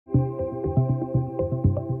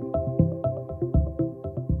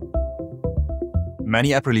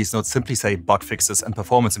Many app release notes simply say bug fixes and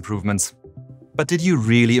performance improvements. But did you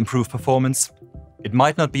really improve performance? It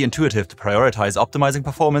might not be intuitive to prioritize optimizing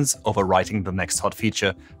performance over writing the next hot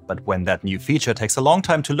feature, but when that new feature takes a long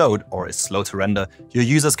time to load or is slow to render, your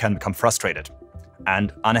users can become frustrated.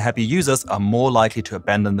 And unhappy users are more likely to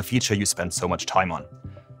abandon the feature you spend so much time on.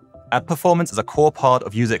 App performance is a core part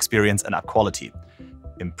of user experience and app quality.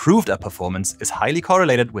 Improved app performance is highly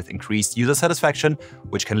correlated with increased user satisfaction,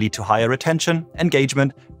 which can lead to higher retention,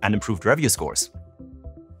 engagement, and improved review scores.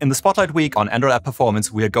 In the Spotlight Week on Android app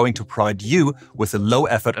performance, we are going to provide you with the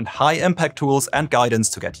low-effort and high-impact tools and guidance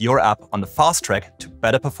to get your app on the fast track to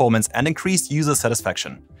better performance and increased user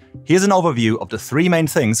satisfaction. Here's an overview of the 3 main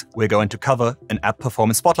things we're going to cover in App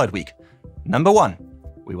Performance Spotlight Week. Number 1,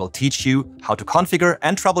 we will teach you how to configure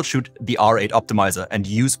and troubleshoot the R8 optimizer and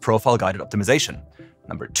use profile-guided optimization.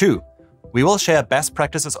 Number 2, we will share best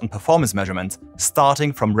practices on performance measurements,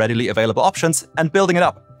 starting from readily available options and building it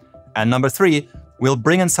up. And number 3, we'll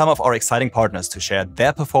bring in some of our exciting partners to share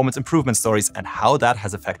their performance improvement stories and how that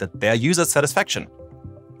has affected their user satisfaction.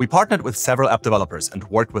 We partnered with several app developers and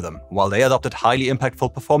worked with them while they adopted highly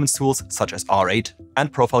impactful performance tools such as R8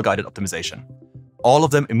 and profile-guided optimization. All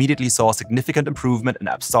of them immediately saw significant improvement in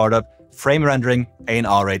app startup, frame rendering,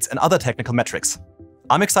 ANR rates, and other technical metrics.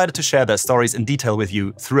 I'm excited to share their stories in detail with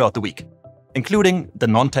you throughout the week, including the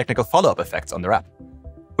non-technical follow-up effects on their app.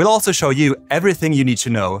 We'll also show you everything you need to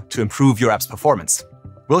know to improve your app's performance.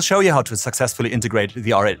 We'll show you how to successfully integrate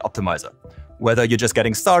the R8 optimizer. Whether you're just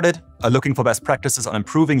getting started, are looking for best practices on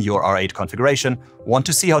improving your R8 configuration, want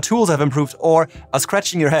to see how tools have improved, or are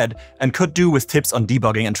scratching your head and could do with tips on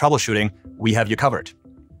debugging and troubleshooting, we have you covered.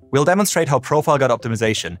 We'll demonstrate how profile-guided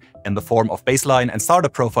optimization in the form of baseline and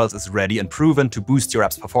startup profiles is ready and proven to boost your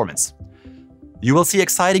app's performance. You will see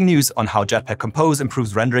exciting news on how Jetpack Compose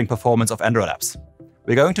improves rendering performance of Android apps.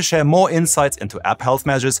 We're going to share more insights into app health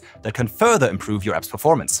measures that can further improve your app's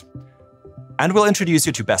performance. And we'll introduce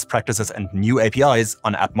you to best practices and new APIs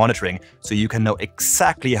on app monitoring so you can know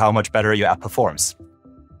exactly how much better your app performs.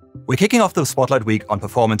 We're kicking off the Spotlight Week on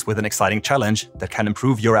performance with an exciting challenge that can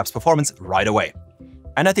improve your app's performance right away.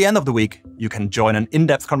 And at the end of the week, you can join an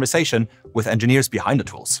in-depth conversation with engineers behind the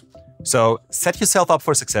tools. So set yourself up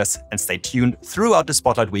for success and stay tuned throughout the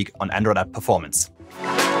Spotlight Week on Android app performance.